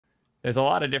There's a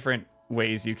lot of different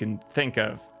ways you can think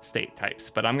of state types,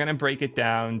 but I'm going to break it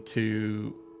down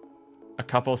to a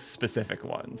couple specific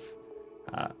ones.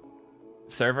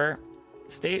 Server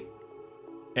state,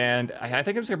 and I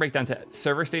think I'm just going to break down to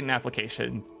server state and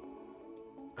application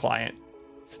client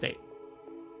state.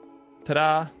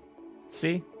 Ta-da!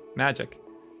 See? Magic.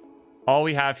 All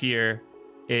we have here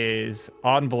is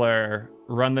on blur,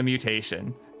 run the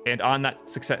mutation, and on that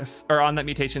success, or on that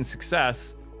mutation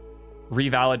success,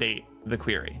 revalidate the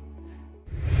query.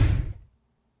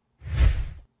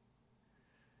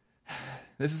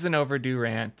 This is an overdue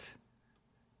rant.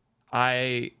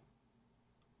 I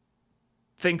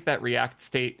think that React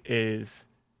state is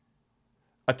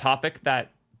a topic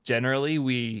that generally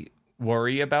we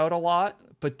worry about a lot,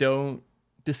 but don't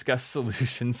discuss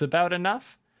solutions about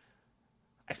enough.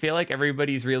 I feel like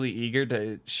everybody's really eager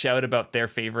to shout about their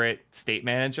favorite state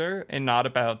manager and not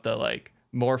about the like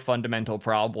more fundamental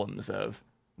problems of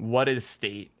what is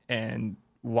state and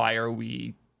why are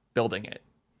we building it.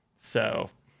 So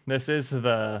this is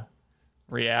the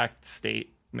React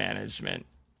state management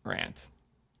rant.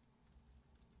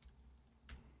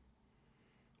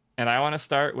 And I want to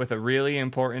start with a really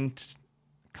important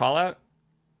call out.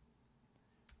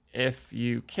 If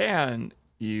you can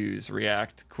use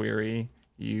REACTQUERY,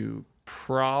 you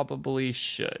probably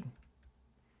should.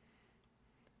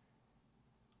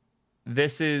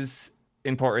 This is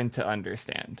important to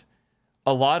understand.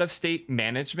 A lot of state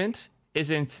management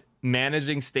isn't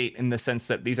managing state in the sense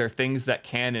that these are things that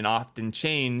can and often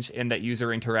change and that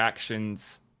user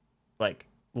interactions like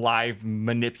live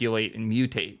manipulate and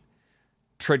mutate.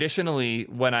 Traditionally,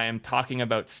 when I am talking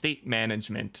about state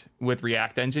management with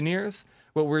React engineers,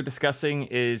 what we're discussing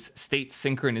is state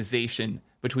synchronization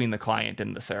between the client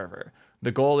and the server.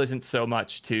 The goal isn't so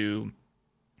much to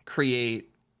create,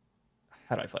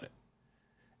 how do I put it?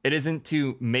 It isn't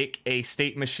to make a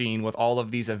state machine with all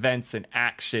of these events and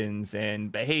actions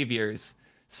and behaviors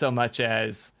so much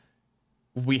as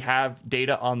we have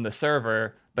data on the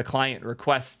server, the client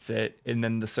requests it, and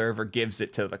then the server gives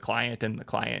it to the client and the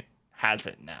client has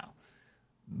it now.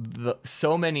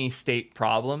 So many state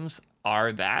problems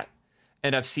are that,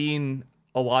 and I've seen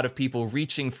a lot of people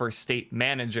reaching for state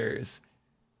managers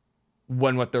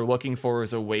when what they're looking for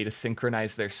is a way to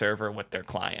synchronize their server with their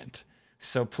client.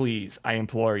 So please, I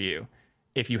implore you,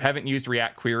 if you haven't used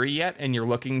REACTQUERY yet and you're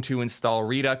looking to install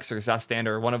Redux or ZUSTAND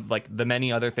or one of like the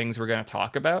many other things we're going to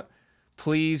talk about,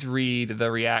 please read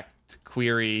the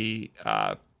REACTQUERY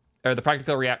or the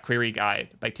Practical REACTQUERY Guide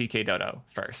by TK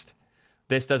first.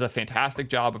 This does a fantastic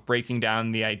job of breaking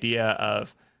down the idea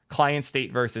of client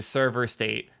state versus server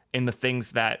state and the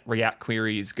things that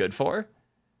REACTQUERY is good for.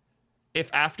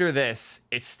 If after this,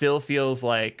 it still feels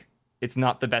like it's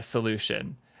not the best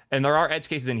solution, and there are edge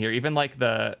cases in here, even like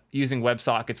the using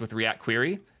WebSockets with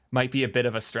REACTQUERY might be a bit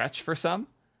of a stretch for some,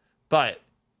 but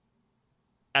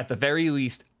at the very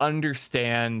least,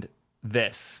 understand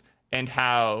this and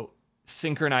how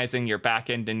synchronizing your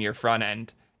backend and your front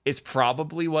end is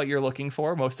probably what you're looking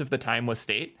for most of the time with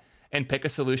state, and pick a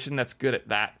solution that's good at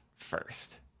that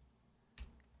first.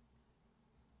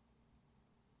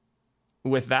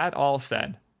 With that all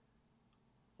said,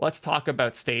 let's talk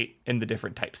about state and the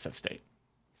different types of state.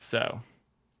 So,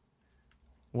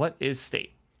 what is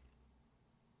state?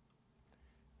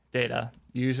 Data.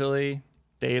 Usually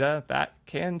data that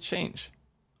can change.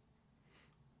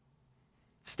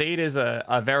 State is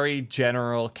a very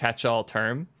general catch-all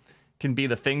term. It can be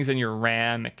the things in your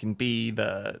RAM. It can be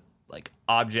the like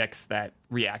objects that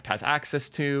React has access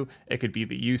to. It could be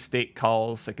the useState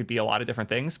calls. It could be a lot of different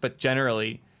things. But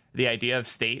generally, the idea of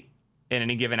state in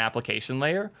any given application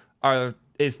layer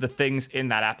is the things in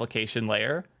that application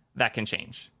layer that can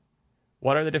change.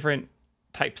 What are the different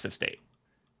types of state?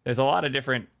 There's a lot of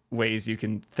different ways you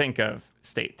can think of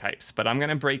state types, but I'm going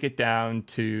to break it down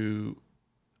to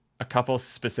a couple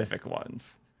specific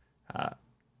ones.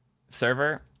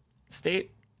 Server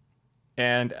state,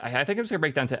 and I think I'm just going to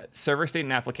break down to server state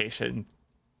and application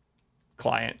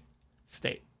client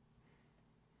state.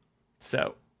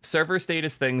 So server state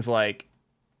is things like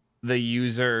the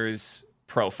user's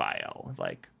profile,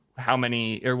 like how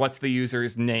many, or what's the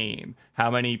user's name?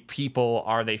 How many people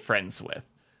are they friends with?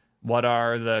 What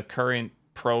are the current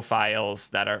profiles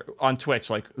that are on Twitch?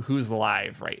 Like who's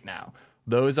live right now?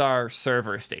 Those are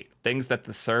server state, things that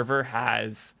the server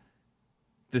has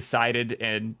decided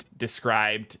and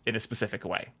described in a specific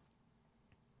way.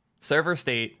 Server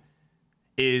state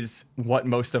is what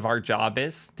most of our job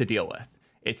is to deal with.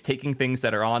 It's taking things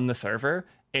that are on the server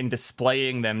and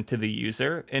displaying them to the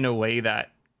user in a way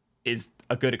that is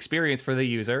a good experience for the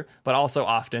user, but also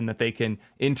often that they can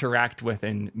interact with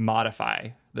and modify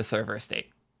the server state.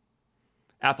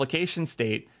 Application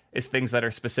state is things that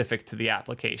are specific to the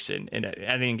application at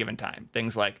any given time.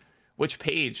 Things like, which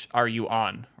page are you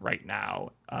on right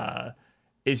now?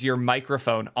 Is your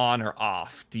microphone on or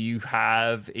off? Do you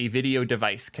have a video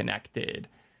device connected?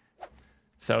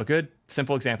 So a good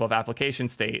simple example of application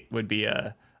state would be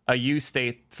a use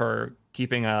state for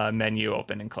keeping a menu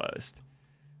open and closed.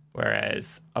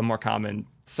 Whereas a more common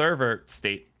server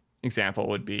state example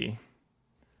would be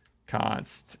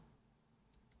const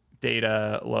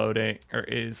data loading or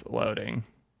is loading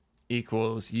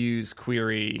equals use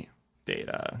query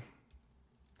data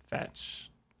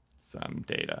fetch some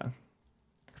data.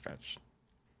 Fetch.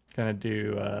 Gonna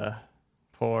do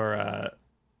poor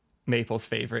Maple's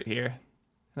favorite here.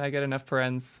 Can I get enough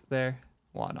parens there?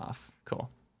 One off. Cool.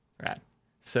 Rad.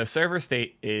 So server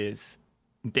state is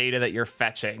data that you're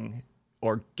fetching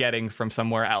or getting from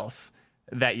somewhere else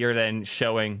that you're then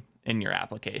showing in your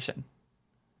application.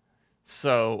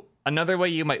 So another way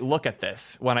you might look at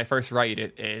this when I first write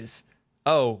it is,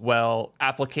 oh, well,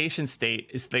 application state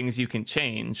is things you can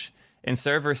change, and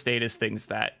server state is things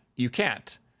that you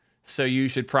can't. So you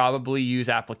should probably use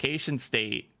application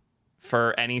state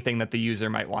for anything that the user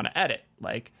might want to edit.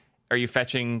 Like, are you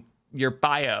fetching your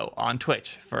bio on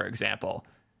Twitch, for example?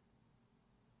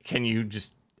 Can you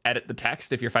just edit the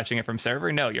text if you're fetching it from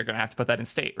server? No, you're going to have to put that in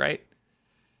state, right?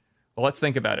 Well, let's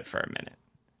think about it for a minute.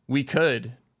 We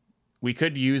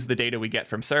could use the data we get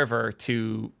from server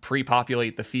to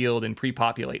pre-populate the field and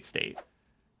pre-populate state.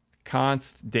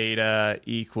 Const data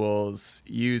equals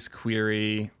use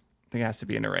query. I think it has to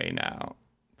be an array now.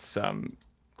 Some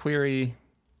query,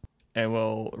 and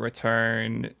we'll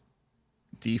return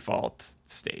default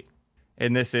state.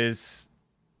 And this is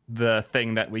the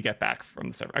thing that we get back from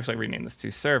the server. Actually, rename this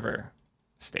to server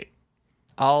state.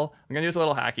 I'm going to use a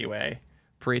little hacky way.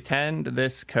 Pretend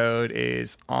this code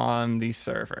is on the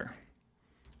server.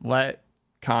 Let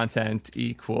content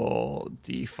equal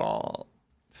default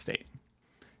state.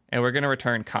 And we're going to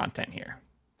return content here.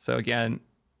 So again,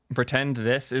 pretend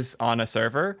this is on a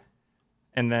server,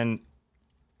 and then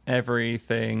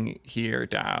everything here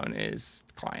down is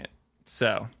client.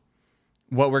 So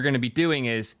what we're going to be doing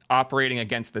is operating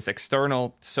against this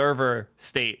external server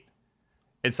state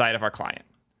inside of our client.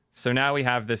 So now we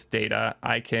have this data.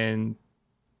 I can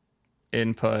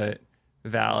input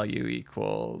value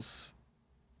equals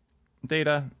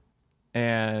data,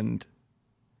 and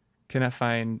can I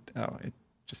find, oh, it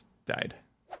just died.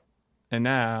 And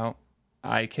now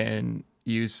I can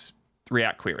use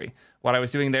REACTQUERY. What I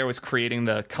was doing there was creating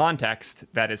the context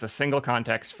that is a single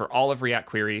context for all of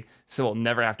REACTQUERY, so we'll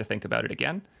never have to think about it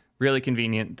again. Really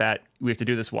convenient that we have to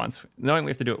do this once, knowing we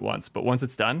have to do it once, but once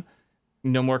it's done,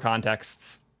 no more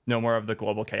contexts, no more of the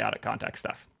global chaotic context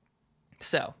stuff.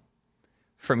 So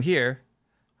from here,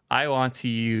 I want to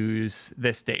use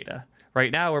this data.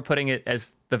 Right now, we're putting it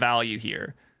as the value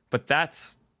here, but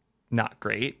that's not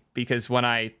great because when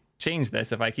I change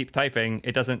this, if I keep typing,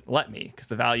 it doesn't let me because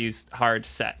the value's hard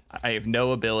set. I have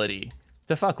no ability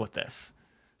to fuck with this.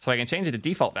 So I can change it to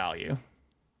default value. I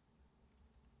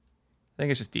think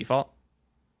it's just default.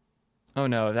 Oh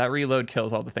no, that reload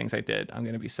kills all the things I did. I'm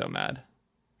going to be so mad.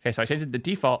 Okay, so I changed it to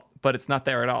default, but it's not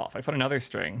there at all. If I put another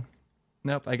string,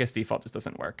 nope, I guess default just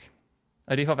doesn't work.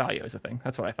 A default value is a thing.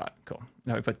 That's what I thought. Cool.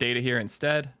 Now we put data here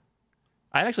instead.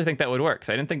 I actually think that would work,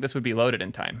 because I didn't think this would be loaded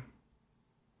in time.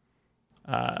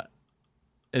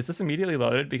 Is this immediately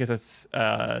loaded? Because it's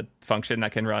a function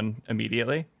that can run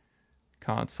immediately.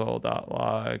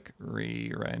 Console.log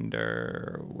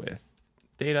re-render with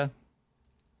data.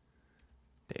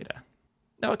 Data.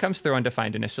 No, it comes through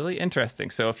undefined initially. Interesting.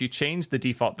 So if you change the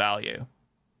default value,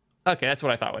 okay, that's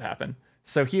what I thought would happen.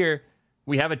 So here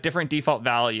we have a different default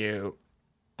value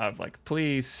of like,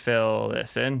 please fill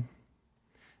this in.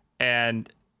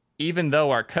 And even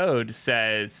though our code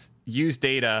says use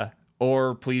data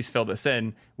or please fill this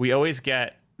in, we always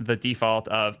get the default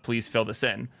of please fill this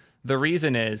in. The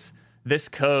reason is this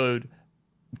code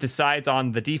decides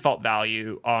on the default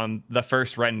value on the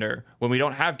first render when we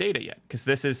don't have data yet, because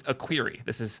this is a query.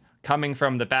 This is coming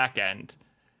from the back end.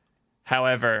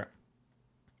 However,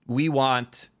 we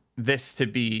want this to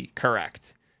be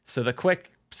correct. So the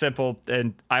quick, simple,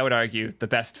 and I would argue the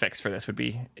best fix for this would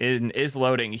be in is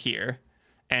loading here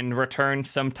and return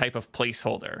some type of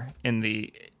placeholder in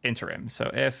the interim.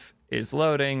 So if is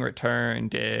loading, return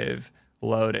div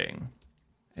loading.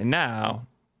 And now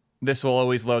this will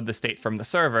always load the state from the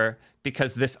server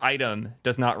because this item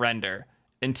does not render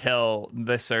until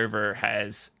the server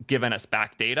has given us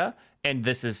back data and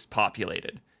this is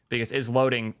populated. Because is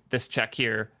loading, this check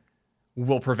here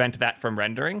will prevent that from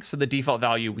rendering. So the default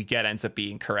value we get ends up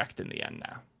being correct in the end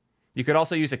now. You could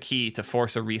also use a key to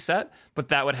force a reset, but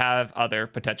that would have other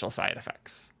potential side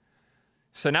effects.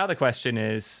 So now the question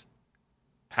is,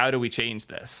 how do we change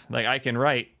this? Like, I can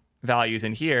write values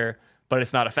in here, but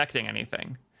it's not affecting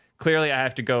anything. Clearly, I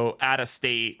have to go add a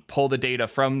state, pull the data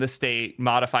from the state,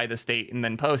 modify the state, and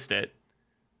then post it.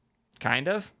 Kind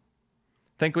of.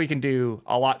 I think we can do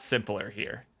a lot simpler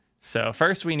here. So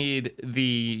first we need the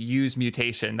use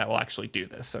mutation that will actually do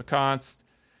this. So const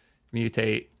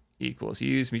mutate equals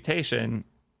use mutation.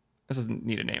 This doesn't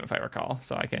need a name if I recall.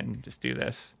 So I can just do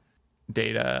this.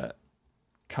 Data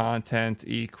content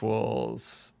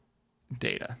equals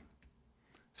data.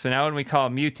 So now when we call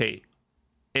mutate,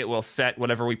 it will set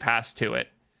whatever we pass to it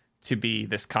to be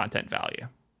this content value.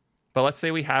 But let's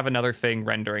say we have another thing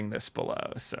rendering this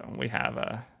below. So we have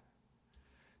a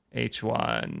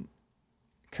h1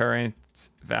 current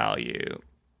value.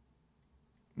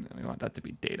 We want that to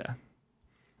be data.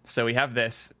 So we have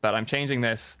this, but I'm changing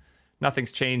this.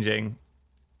 Nothing's changing.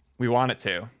 We want it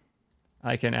to.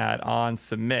 I can add on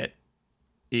submit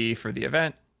e for the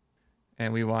event,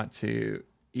 and we want to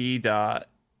e dot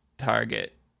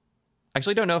target. I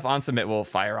actually don't know if on submit will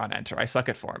fire on enter. I suck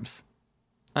at forms.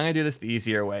 I'm going to do this the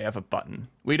easier way of a button.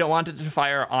 We don't want it to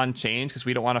fire on change because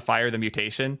we don't want to fire the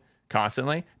mutation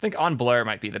constantly. I think on blur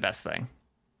might be the best thing.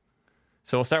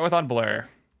 So we'll start with on blur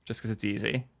just because it's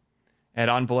easy. And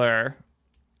on blur,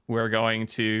 we're going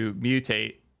to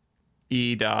mutate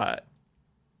e dot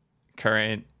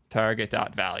current target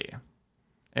dot value.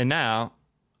 And now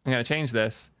I'm going to change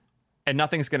this, and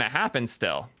nothing's going to happen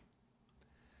still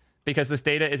because this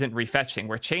data isn't refetching.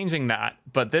 We're changing that,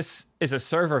 but this is a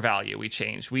server value we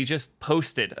changed. We just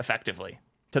posted effectively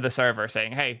to the server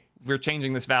saying, hey, we're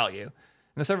changing this value. And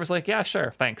the server's like, yeah,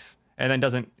 sure, thanks. And then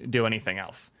doesn't do anything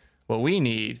else. What we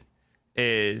need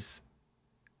is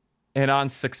an on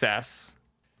success.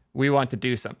 We want to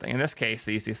do something. In this case,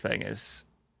 the easiest thing is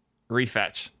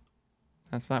refetch.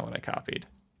 That's not what I copied.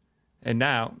 And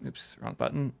now, oops, wrong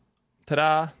button.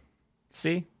 Ta-da.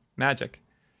 See? Magic.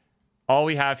 All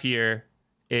we have here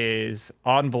is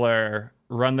on blur,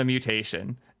 run the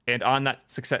mutation, and on that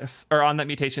success, or on that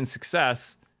mutation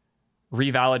success,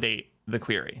 revalidate the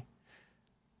query.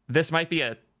 This might be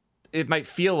it might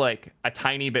feel like a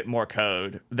tiny bit more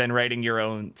code than writing your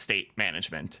own state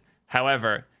management.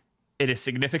 However, it is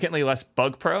significantly less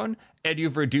bug prone, and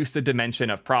you've reduced the dimension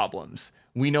of problems.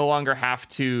 We no longer have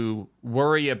to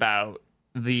worry about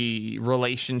the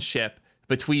relationship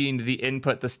between the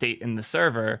input, the state, and the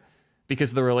server,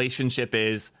 because the relationship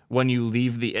is when you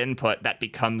leave the input, that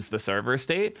becomes the server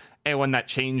state. And when that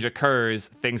change occurs,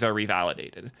 things are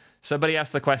revalidated. Somebody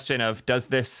asked the question of, does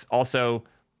this also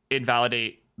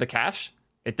invalidate the cache?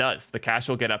 It does. The cache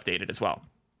will get updated as well.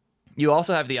 You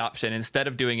also have the option, instead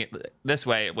of doing it this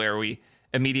way, where we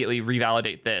immediately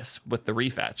revalidate this with the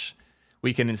refetch,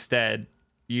 we can instead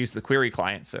use the query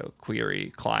client. So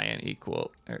query client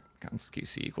equal, or const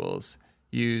QC equals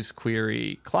use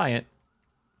query client.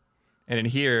 And in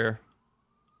here,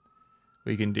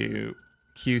 we can do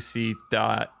QC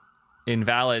dot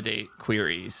invalidate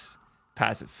queries,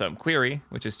 pass it some query,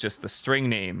 which is just the string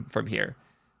name from here.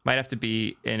 Might have to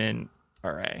be in an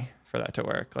array for that to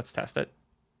work. Let's test it.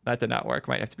 That did not work.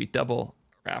 Might have to be double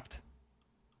wrapped.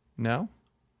 No?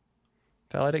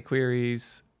 Validate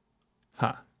queries.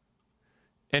 Huh.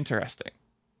 Interesting.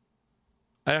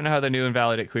 I don't know how the new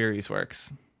invalidate queries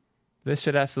works. This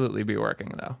should absolutely be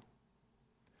working, though.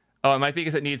 Oh, it might be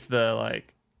because it needs the,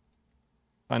 like,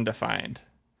 undefined.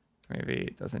 Maybe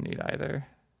it doesn't need either.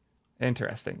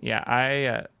 Interesting. Yeah,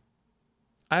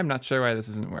 I'm not sure why this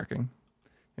isn't working.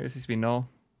 Maybe this needs to be null.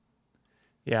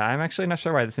 Yeah, I'm actually not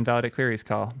sure why this invalidate queries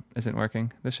call isn't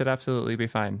working. This should absolutely be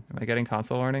fine. Am I getting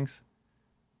console warnings?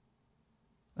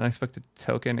 Unexpected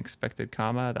token, expected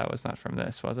comma. That was not from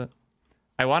this, was it?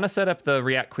 I want to set up the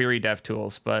React Query dev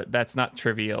tools, but that's not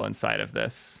trivial inside of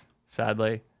this,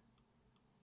 sadly.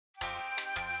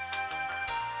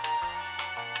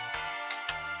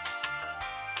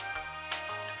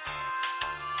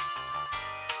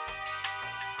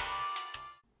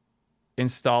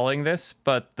 Installing this,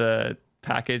 but the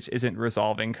package isn't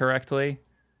resolving correctly.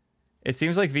 It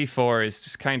seems like v4 is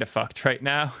just kind of fucked right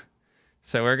now.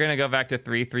 So we're going to go back to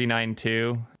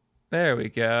 3392. There we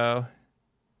go.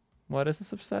 What is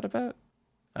this upset about?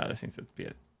 Oh, this needs to be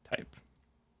a type.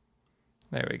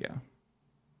 There we go.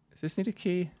 Does this need a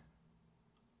key?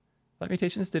 Let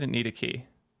mutations didn't need a key.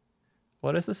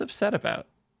 What is this upset about?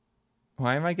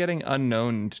 Why am I getting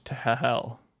unknowned to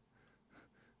hell?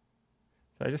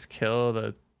 Did I just kill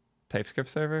the TypeScript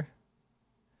server?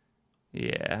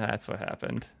 Yeah, that's what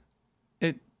happened.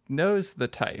 It knows the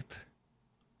type.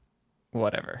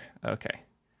 Whatever. Okay.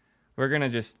 we're going to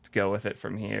just go with it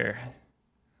from here.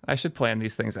 I should plan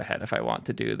these things ahead if I want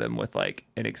to do them with like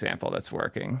an example that's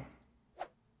working.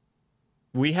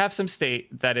 We have some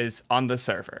state that is on the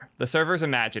server. The server is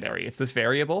imaginary. It's this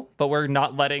variable, but we're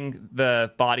not letting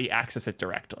the body access it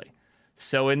directly.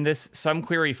 So in this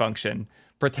SomeQuery function,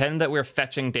 pretend that we're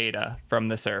fetching data from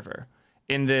the server.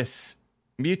 In this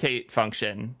mutate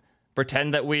function,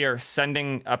 pretend that we are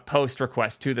sending a post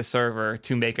request to the server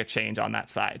to make a change on that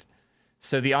side.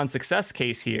 So the onSuccess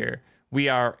case here, we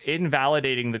are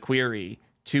invalidating the query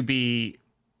to be,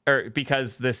 or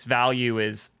because this value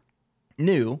is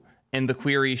new, and the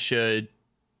query should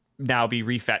now be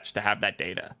refetched to have that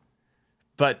data.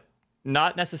 But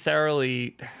not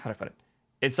necessarily, how do I put it?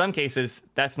 In some cases,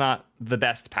 that's not the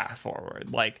best path forward.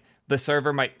 Like, the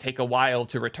server might take a while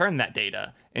to return that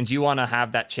data, and you want to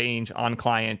have that change on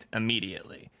client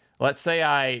immediately. Let's say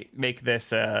I make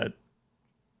this a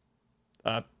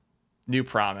new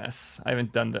promise. I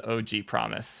haven't done the OG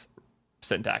promise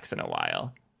syntax in a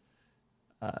while.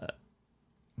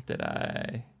 Did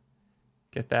I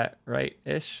get that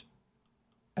right-ish?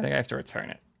 I think I have to return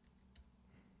it.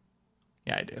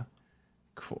 Yeah, I do.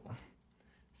 Cool.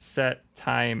 Set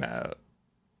timeout.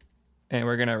 And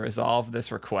we're going to resolve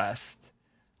this request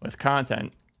with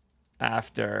content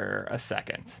after a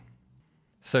second.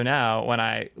 So now when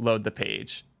I load the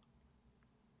page,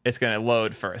 it's going to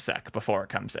load for a sec before it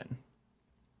comes in.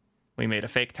 We made a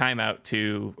fake timeout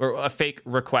to, or a fake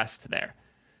request there.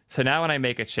 So now when I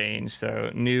make a change,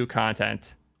 so new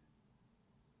content,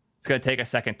 it's going to take a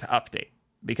second to update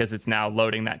because it's now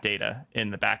loading that data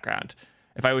in the background.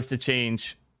 If I was to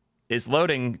change is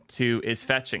loading to is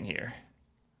fetching here.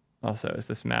 Also, is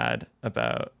this mad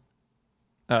about,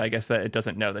 I guess that it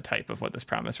doesn't know the type of what this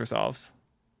promise resolves.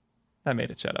 That made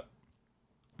it shut up.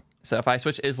 So if I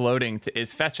switch is loading to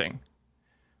is fetching,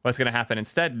 what's going to happen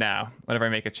instead now, whenever I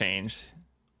make a change,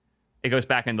 it goes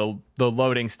back in the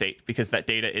loading state because that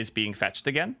data is being fetched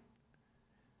again.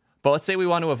 But let's say we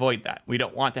want to avoid that. We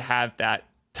don't want to have that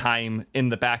time in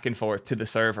the back and forth to the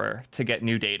server to get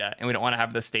new data, and we don't want to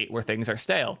have the state where things are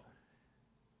stale.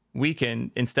 We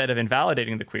can, instead of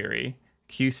invalidating the query,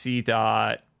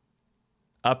 qc.update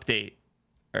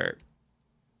or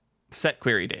set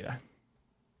query data.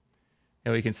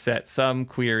 And we can set some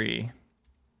query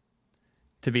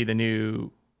to be the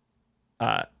new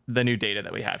data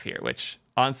that we have here, which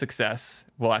on success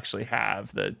will actually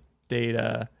have the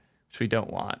data, which we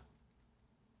don't want.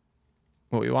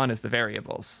 What we want is the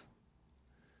variables,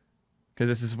 because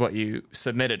this is what you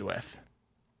submitted with.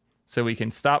 So we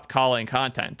can stop calling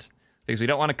content because we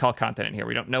don't want to call content in here.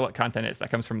 We don't know what content is.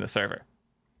 That comes from the server.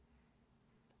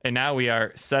 And now we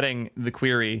are setting the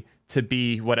query to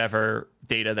be whatever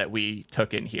data that we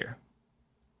took in here.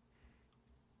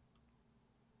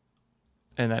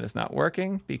 And that is not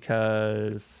working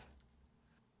because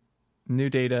new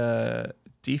data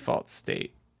default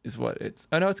state is what it's...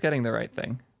 Oh, no, it's getting the right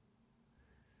thing.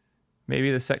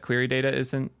 Maybe the set query data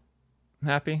isn't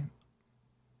happy.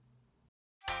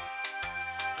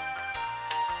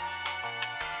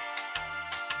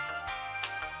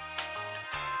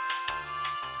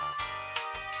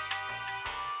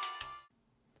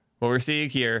 What we're seeing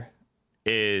here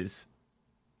is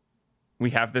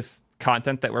we have this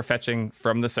content that we're fetching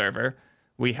from the server.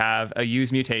 We have a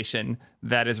use mutation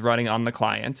that is running on the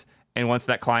client. And once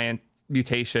that client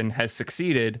mutation has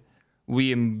succeeded,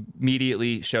 we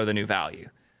immediately show the new value.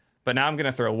 But now I'm going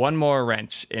to throw one more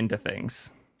wrench into things.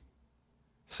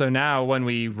 So now when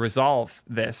we resolve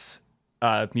this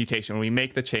mutation, when we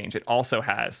make the change, it also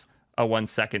has a 1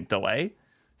 second delay.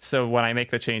 So when I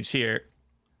make the change here,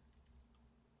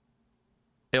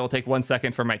 it will take 1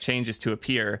 second for my changes to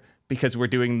appear because we're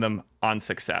doing them on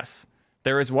success.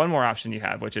 There is one more option you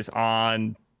have, which is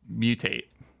on mutate.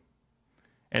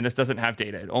 And this doesn't have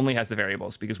data. It only has the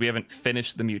variables because we haven't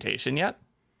finished the mutation yet.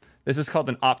 This is called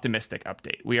an optimistic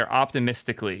update. We are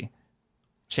optimistically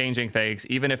changing things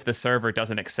even if the server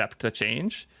doesn't accept the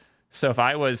change. So if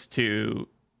I was to,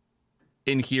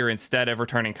 in here, instead of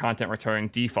returning content, return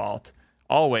default,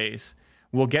 always,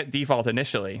 we'll get default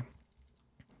initially.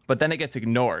 But then it gets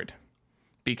ignored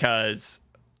because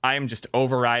I'm just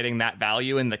overriding that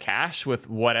value in the cache with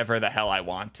whatever the hell I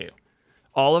want to.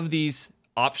 All of these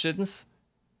options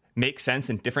make sense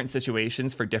in different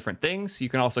situations for different things. You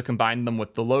can also combine them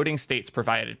with the loading states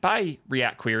provided by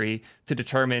REACTQuery to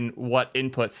determine what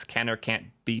inputs can or can't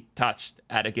be touched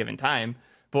at a given time.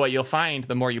 But what you'll find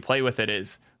the more you play with it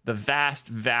is the vast,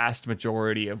 vast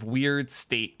majority of weird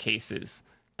state cases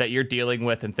that you're dealing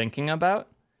with and thinking about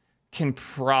can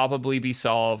probably be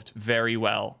solved very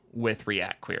well with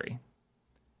REACTQuery.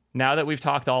 Now that we've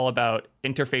talked all about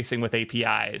interfacing with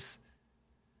APIs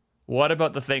What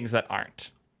about the things that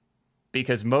aren't?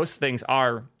 Because most things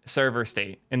are server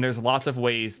state, and there's lots of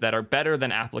ways that are better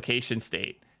than application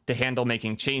state to handle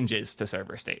making changes to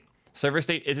server state. Server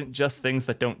state isn't just things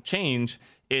that don't change,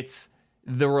 it's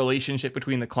the relationship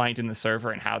between the client and the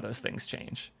server and how those things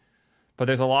change. But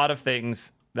there's a lot of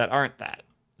things that aren't that.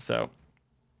 So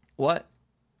what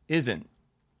isn't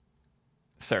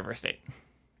server state?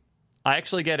 I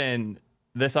actually get in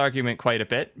this argument quite a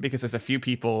bit because there's a few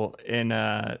people in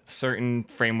certain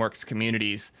frameworks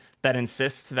communities that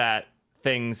insist that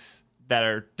things that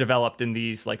are developed in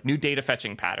these like new data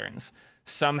fetching patterns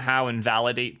somehow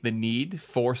invalidate the need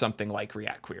for something like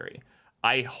React Query.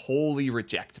 I wholly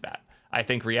reject that. I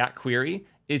think React Query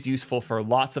is useful for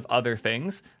lots of other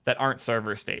things that aren't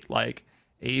server state, like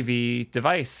AV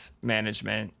device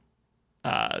management,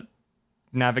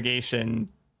 navigation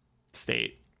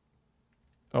state,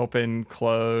 open,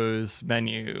 close,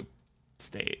 menu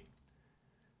state.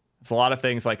 There's a lot of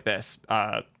things like this.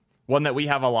 One that we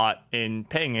have a lot in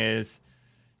Ping is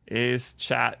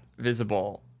chat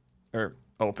visible or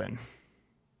open?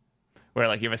 Where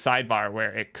like you have a sidebar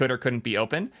where it could or couldn't be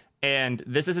open. And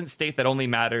this isn't state that only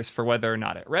matters for whether or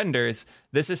not it renders.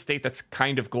 This is state that's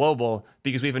kind of global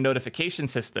because we have a notification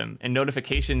system, and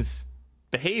notifications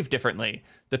behave differently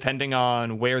depending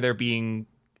on where they're being,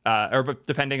 or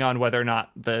depending on whether or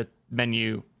not the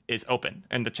menu is open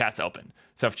and the chat's open.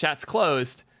 So if chat's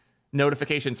closed,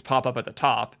 notifications pop up at the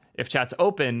top. If chat's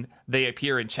open, they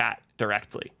appear in chat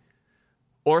directly.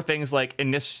 Or things like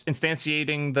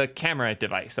instantiating the camera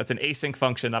device. That's an async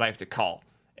function that I have to call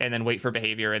and then wait for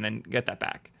behavior and then get that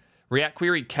back. React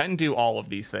Query can do all of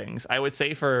these things. I would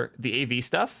say for the AV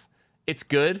stuff, it's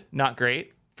good, not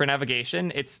great. For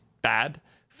navigation, it's bad.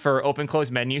 For open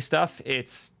close menu stuff,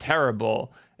 it's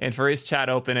terrible. And for is chat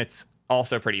open, it's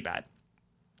also pretty bad.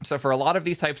 So for a lot of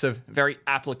these types of very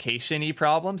application-y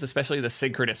problems, especially the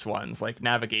synchronous ones like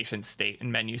navigation state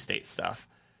and menu state stuff,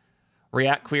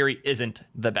 React Query isn't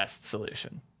the best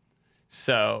solution.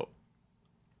 So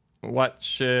what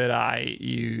should I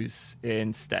use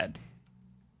instead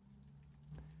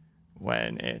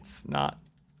when it's not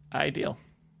ideal?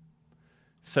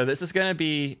 So this is going to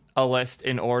be a list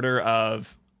in order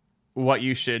of what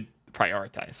you should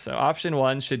prioritize. So option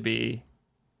 1 should be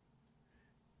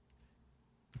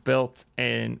built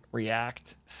in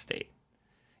React state.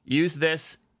 Use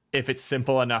this if it's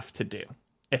simple enough to do.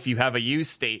 If you have a use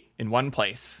state in one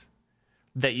place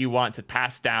that you want to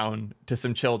pass down to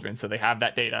some children so they have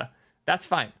that data, that's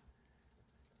fine.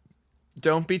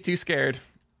 Don't be too scared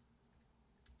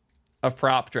of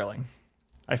prop drilling.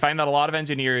 I find that a lot of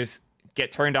engineers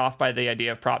get turned off by the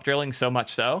idea of prop drilling so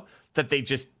much so that they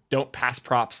just don't pass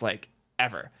props like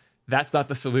ever. That's not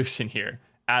the solution here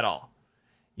at all.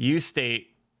 Use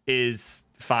state is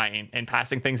fine, and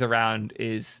passing things around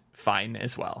is fine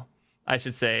as well. I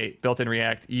should say built-in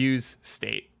React use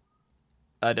state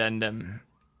addendum.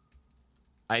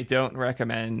 I don't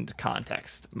recommend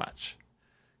context much.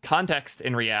 Context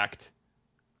in React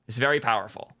is very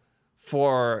powerful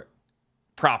for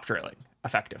prop drilling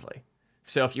effectively.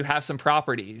 So if you have some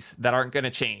properties that aren't going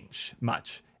to change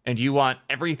much and you want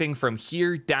everything from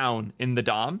here down in the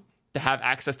DOM to have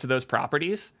access to those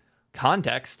properties,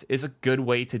 context is a good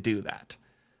way to do that.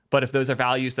 But if those are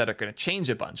values that are going to change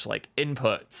a bunch, like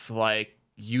inputs, like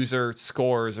user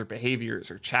scores or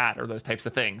behaviors or chat or those types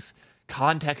of things,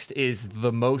 context is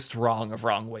the most wrong of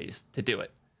wrong ways to do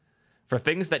it. For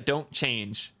things that don't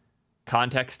change,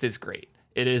 context is great.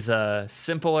 It is a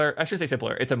simpler, I shouldn't say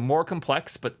simpler, it's a more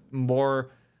complex but less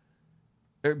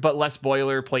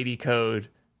boilerplatey code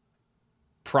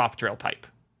prop drill pipe.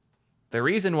 The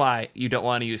reason why you don't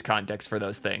want to use context for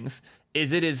those things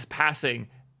is it is passing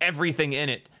everything in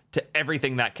it to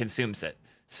everything that consumes it.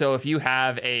 So if you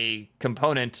have a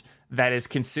component that is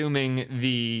consuming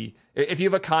if you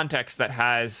have a context that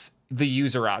has the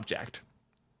user object,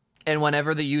 and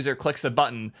whenever the user clicks a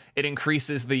button, it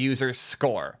increases the user's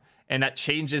score, and that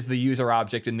changes the user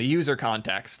object in the user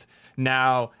context.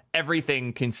 Now,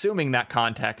 everything consuming that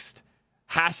context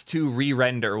has to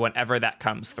re-render whenever that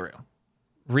comes through.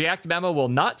 React Memo will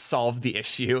not solve the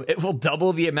issue. It will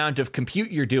double the amount of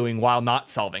compute you're doing while not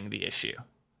solving the issue.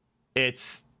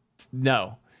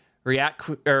 No.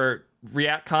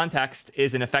 React context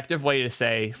is an effective way to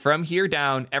say, from here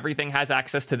down, everything has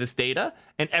access to this data,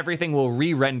 and everything will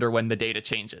re-render when the data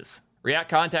changes. React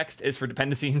context is for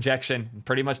dependency injection,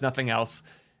 pretty much nothing else.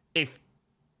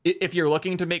 If you're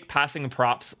looking to make passing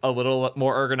props a little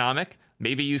more ergonomic,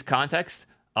 maybe use context.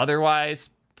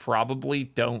 Otherwise, probably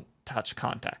don't touch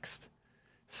context.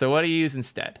 So what do you use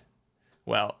instead?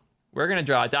 Well, we're going to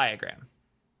draw a diagram.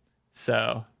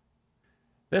 So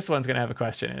This one's going to have a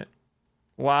question in it.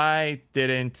 Why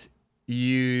didn't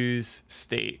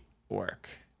useState work?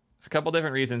 There's a couple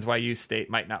different reasons why useState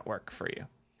might not work for you.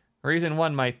 Reason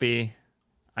one might be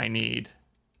I need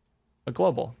a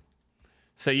global.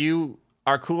 So you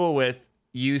are cool with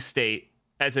useState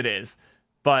as it is,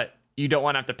 but you don't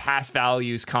want to have to pass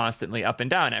values constantly up and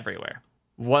down everywhere.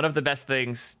 One of the best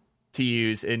things to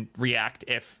use in React,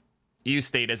 if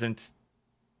useState isn't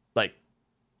like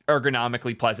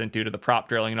ergonomically pleasant due to the prop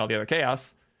drilling and all the other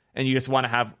chaos, and you just want to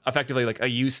have effectively like a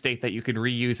useState that you could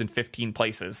reuse in 15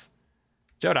 places,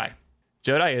 JOTAI.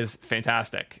 JOTAI is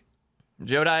fantastic.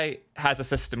 JOTAI has a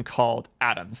system called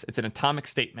atoms. It's an atomic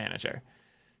state manager.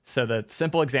 So the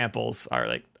simple examples are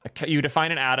like you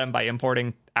define an atom by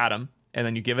importing atom, and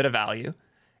then you give it a value.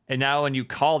 And now when you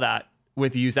call that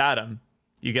with useAtom,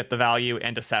 you get the value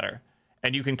and a setter.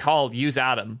 And you can call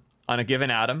useAtom on a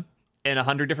given atom in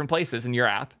 100 different places in your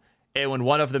app. And when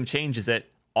one of them changes it,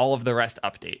 all of the rest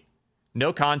update.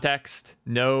 No context,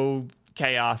 no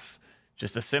chaos,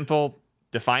 just a simple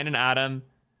define an atom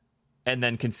and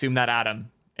then consume that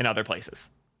atom in other places.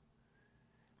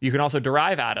 You can also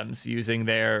derive atoms using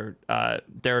their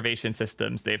derivation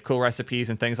systems. They have cool recipes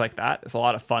and things like that. It's a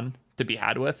lot of fun to be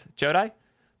had with JOTAI.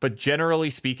 But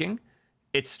generally speaking,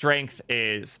 its strength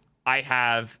is I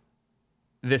have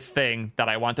this thing that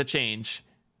I want to change,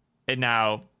 and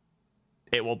now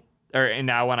it will, and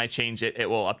now when I change it, it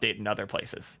will update in other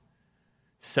places.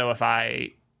 So if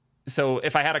I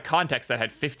had a context that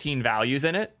had 15 values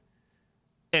in it,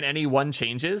 and any one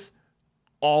changes,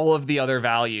 all of the other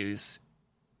values,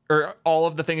 or all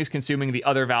of the things consuming the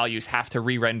other values, have to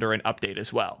re-render and update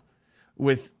as well.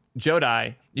 With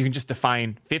JOTAI, you can just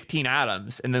define 15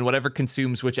 atoms, and then whatever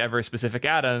consumes whichever specific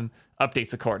atom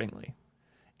updates accordingly.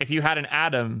 If you had an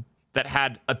atom that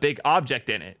had a big object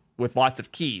in it with lots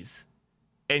of keys,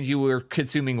 and you were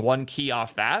consuming one key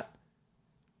off that,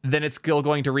 then it's still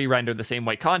going to re-render the same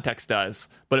way context does.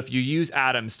 But if you use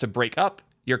atoms to break up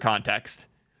your context,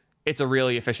 it's a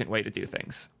really efficient way to do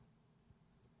things.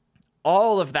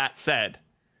 All of that said,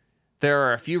 there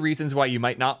are a few reasons why you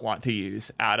might not want to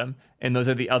use atom, and those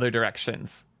are the other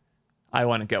directions I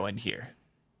want to go in here.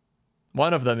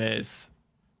 One of them is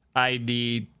I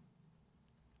need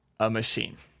a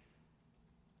machine.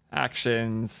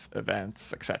 Actions,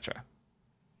 events, etc.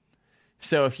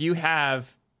 So if you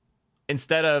have,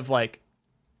 instead of like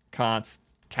const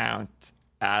count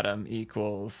atom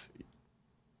equals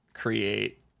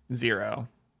create 0,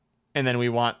 and then we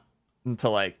want to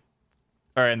like,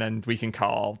 and then we can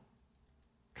call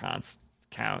const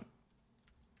count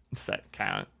set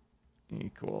count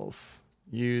equals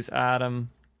use atom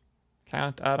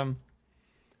count atom,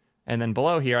 and then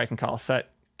below here I can call set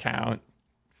count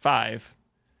 5,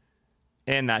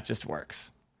 and that just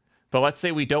works. But let's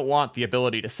say we don't want the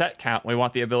ability to set count, we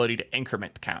want the ability to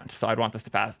increment count. So I'd want this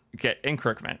to get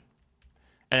increment,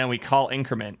 and then we call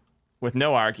increment with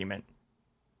no argument.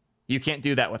 You can't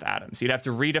do that with atoms. You'd have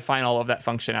to redefine all of that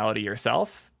functionality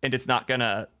yourself, and it's not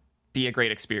gonna be a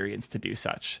great experience to do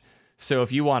such. So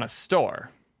if you want to store,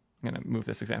 I'm gonna move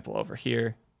this example over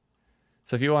here.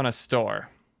 So if you want to store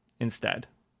instead,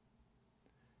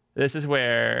 this is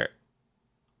where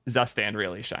ZUSTAND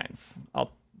really shines.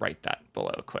 I'll write that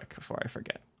below quick before I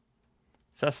forget.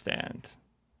 ZUSTAND.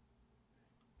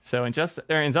 So in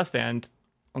ZUSTAND,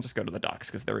 I'll just go to the docs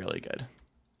because they're really good.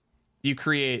 You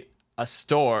create a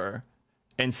store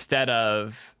instead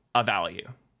of a value.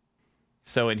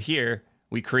 So in here,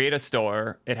 we create a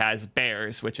store. It has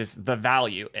bears, which is the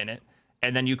value in it.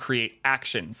 And then you create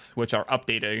actions, which are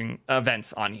updating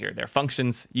events on here. They're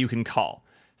functions you can call.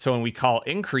 So when we call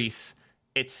increase,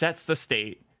 it sets the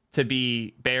state to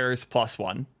be bears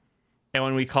 +1. And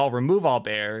when we call remove all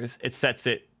bears, it sets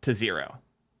it to 0.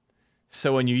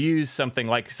 So when you use something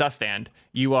like ZUSTAND,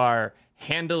 you are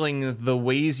handling the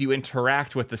ways you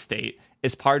interact with the state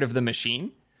as part of the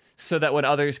machine, so that when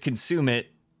others consume it,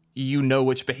 you know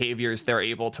which behaviors they're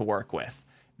able to work with.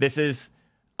 This is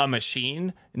a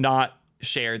machine, not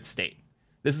shared state.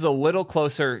 This is a little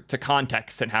closer to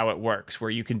context and how it works, where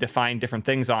you can define different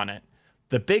things on it.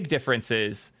 The big difference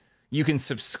is you can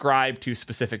subscribe to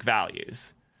specific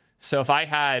values. So if I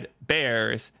had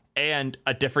bears and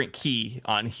a different key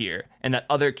on here, and that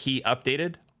other key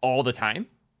updated all the time,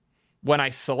 when I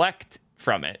select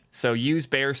from it, so use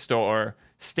bear store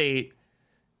state.increase,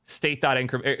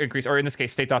 or in this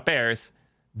case, state.bears,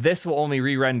 this will only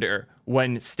re-render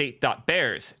when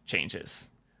state.bears changes.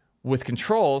 With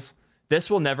controls, this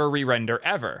will never re-render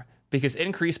ever, because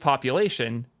increase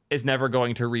population is never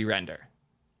going to re-render,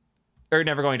 or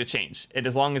never going to change. And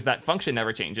as long as that function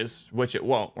never changes, which it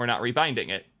won't, we're not rebinding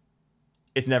it,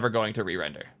 it's never going to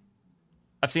re-render.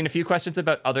 I've seen a few questions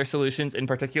about other solutions, in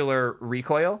particular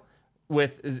Recoil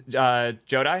with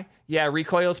JOTAI. Yeah,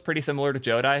 Recoil is pretty similar to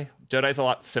JOTAI. JOTAI is a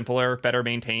lot simpler, better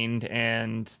maintained,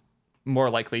 and more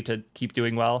likely to keep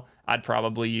doing well. I'd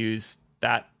probably use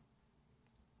that.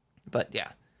 But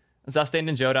yeah, ZUSTAND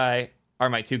and JOTAI are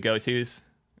my two go-tos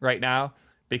right now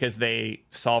because they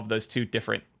solve those two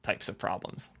different types of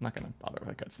problems. I'm not going to bother with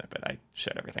a code snippet. I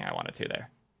showed everything I wanted to there.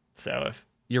 So if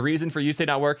your reason for useState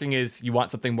not working is you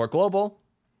want something more global,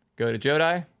 go to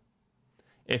JOTAI.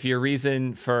 If your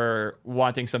reason for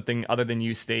wanting something other than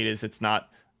useState is it's not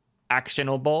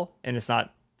actionable and it's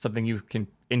not something you can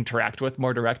interact with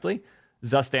more directly,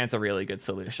 ZUSTAND's a really good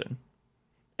solution.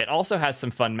 It also has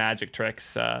some fun magic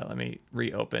tricks. Let me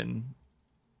reopen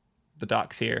the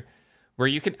docs here, where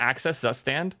you can access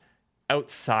ZUSTAND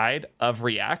outside of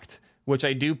React, which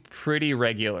I do pretty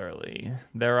regularly.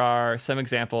 There are some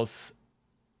examples,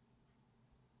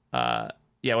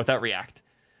 without React.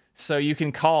 So you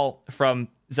can call from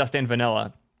ZUSTAND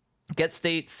vanilla, get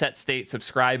state, set state,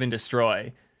 subscribe, and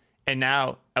destroy. And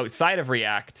now outside of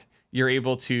React, you're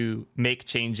able to make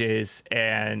changes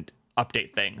and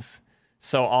update things.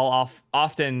 So I'll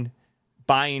often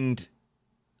bind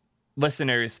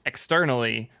listeners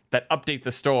externally that update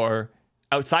the store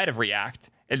outside of React,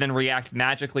 and then React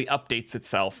magically updates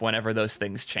itself whenever those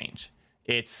things change.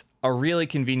 It's a really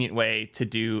convenient way to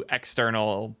do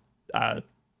external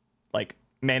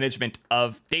management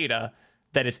of data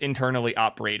that is internally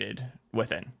operated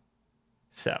within.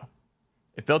 So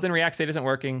if built-in React state isn't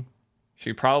working,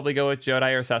 should probably go with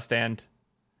JOTAI or ZUSTAND.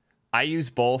 I use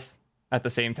both at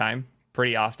the same time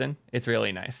pretty often. It's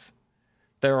really nice.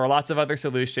 There are lots of other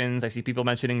solutions. I see people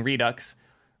mentioning Redux.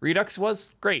 Redux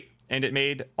was great, and it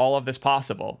made all of this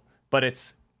possible, but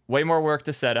it's way more work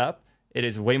to set up. It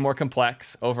is way more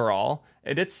complex overall,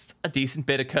 and it's a decent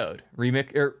bit of code.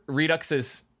 Redux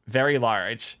is very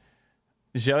large.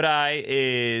 JOTAI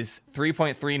is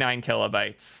 3.39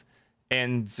 kilobytes,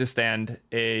 and ZUSTAND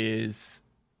is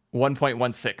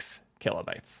 1.16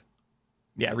 kilobytes.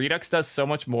 Yeah, Redux does so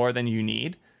much more than you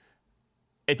need.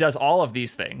 It does all of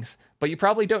these things, but you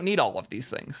probably don't need all of these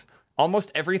things.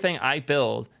 Almost everything I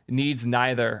build needs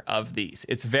neither of these.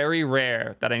 It's very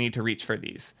rare that I need to reach for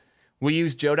these. We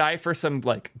use JOTAI for some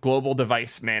global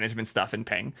device management stuff in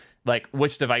Ping, like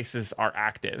which devices are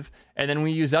active. And then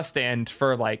we use ZUSTAND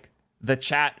for the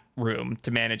chat room to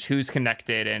manage who's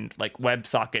connected and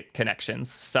WebSocket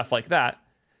connections, stuff like that.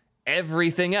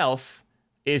 Everything else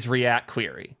is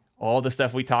REACTQUERY, all the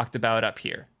stuff we talked about up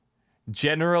here.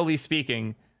 Generally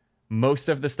speaking, most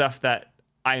of the stuff that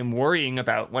I'm worrying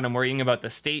about when I'm worrying about the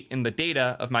state and the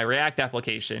data of my React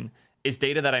application is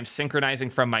data that I'm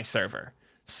synchronizing from my server.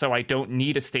 So I don't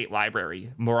need a state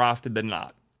library more often than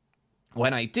not.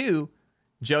 When I do,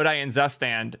 JOTAI and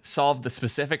ZUSTAND solve the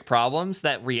specific problems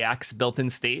that React's built-in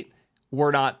state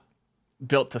were not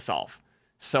built to solve.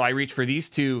 So I reach for these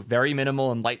two very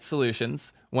minimal and light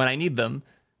solutions when I need them,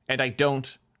 and I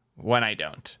don't when I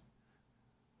don't.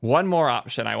 One more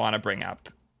option I want to bring up,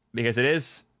 because it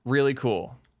is really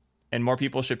cool, and more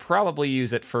people should probably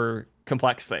use it for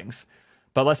complex things,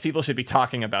 but less people should be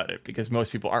talking about it because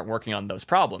most people aren't working on those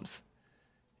problems,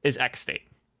 is XSTATE.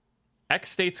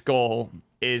 XSTATE's goal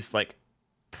is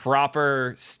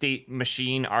proper state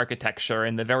machine architecture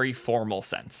in the very formal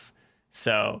sense.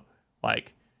 So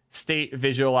state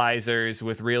visualizers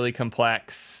with really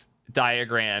complex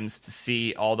diagrams to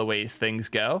see all the ways things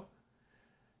go.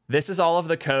 This is all of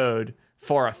the code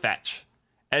for a fetch.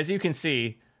 As you can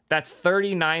see, that's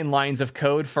 39 lines of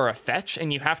code for a fetch,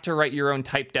 and you have to write your own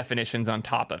type definitions on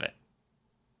top of it.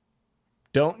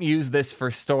 Don't use this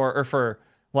for store or for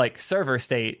server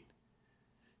state.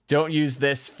 Don't use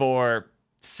this for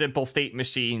simple state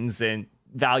machines and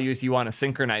values you want to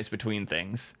synchronize between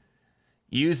things.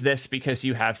 Use this because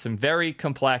you have some very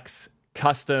complex,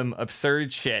 custom,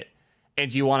 absurd shit,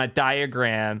 and you want a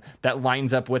diagram that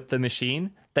lines up with the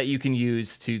machine that you can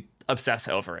use to obsess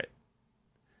over it.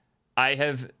 I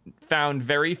have found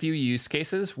very few use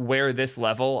cases where this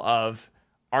level of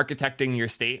architecting your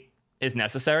state is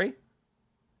necessary.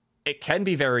 It can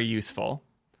be very useful,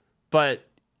 but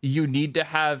you need to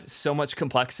have so much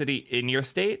complexity in your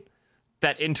state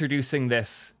that introducing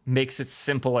this makes it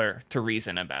simpler to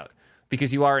reason about,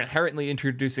 because you are inherently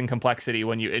introducing complexity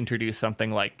when you introduce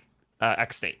something like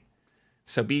XSTATE.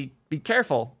 So be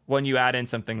careful when you add in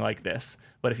something like this.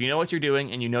 But if you know what you're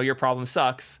doing and you know your problem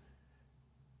sucks,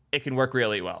 it can work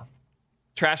really well.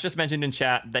 Trash just mentioned in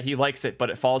chat that he likes it, but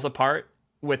it falls apart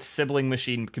with sibling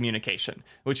machine communication,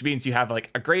 which means you have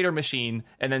a greater machine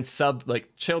and then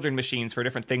children machines for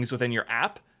different things within your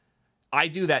app. I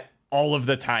do that all of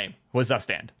the time with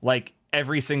ZUSTAND.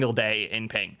 every single day in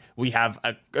Ping. We have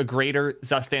a greater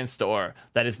ZUSTAND store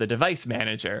that is the device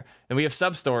manager, and we have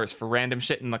substores for random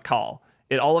shit in the call.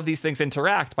 All of these things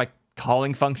interact by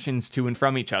calling functions to and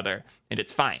from each other, and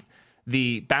it's fine.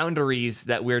 The boundaries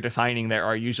that we're defining there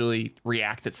are usually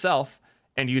React itself,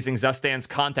 and using ZUSTAND's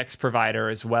context provider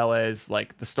as well as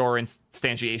like the store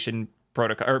instantiation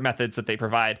protocol or methods that they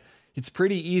provide. It's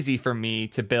pretty easy for me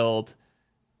to build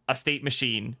a state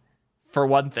machine for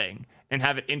one thing and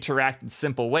have it interact in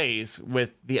simple ways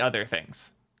with the other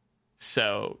things.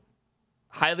 So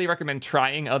highly recommend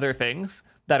trying other things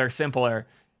that are simpler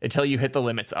until you hit the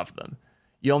limits of them.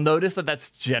 You'll notice that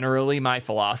that's generally my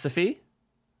philosophy,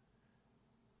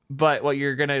 but what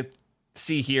you're going to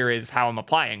see here is how I'm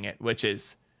applying it, which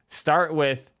is start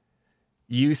with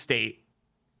useState,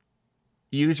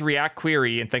 use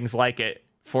REACTQUERY and things like it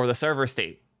for the server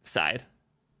state side.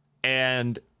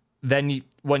 And then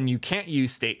when you can't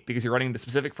use state because you're running into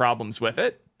specific problems with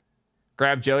it,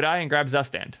 grab JOTAI and grab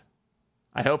ZUSTAND.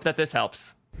 I hope that this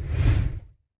helps.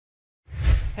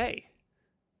 Hey,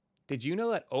 did you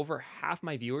know that over half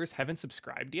my viewers haven't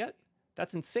subscribed yet?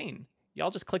 That's insane. Y'all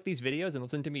just click these videos and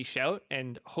listen to me shout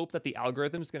and hope that the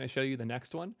algorithm is going to show you the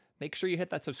next one. Make sure you hit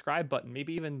that subscribe button,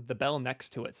 maybe even the bell next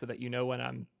to it so that you know when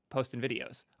I'm posting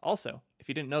videos. Also, if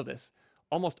you didn't know this,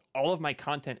 almost all of my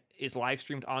content is live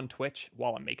streamed on Twitch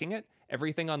while I'm making it.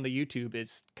 Everything on the YouTube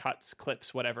is cuts,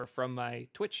 clips, whatever from my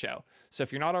Twitch show. So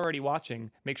if you're not already watching,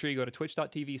 make sure you go to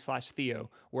twitch.tv/Theo,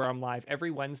 where I'm live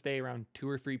every Wednesday around 2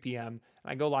 or 3 p.m.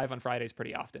 And I go live on Fridays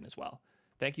pretty often as well.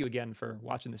 Thank you again for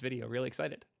watching this video. Really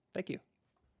excited. Thank you.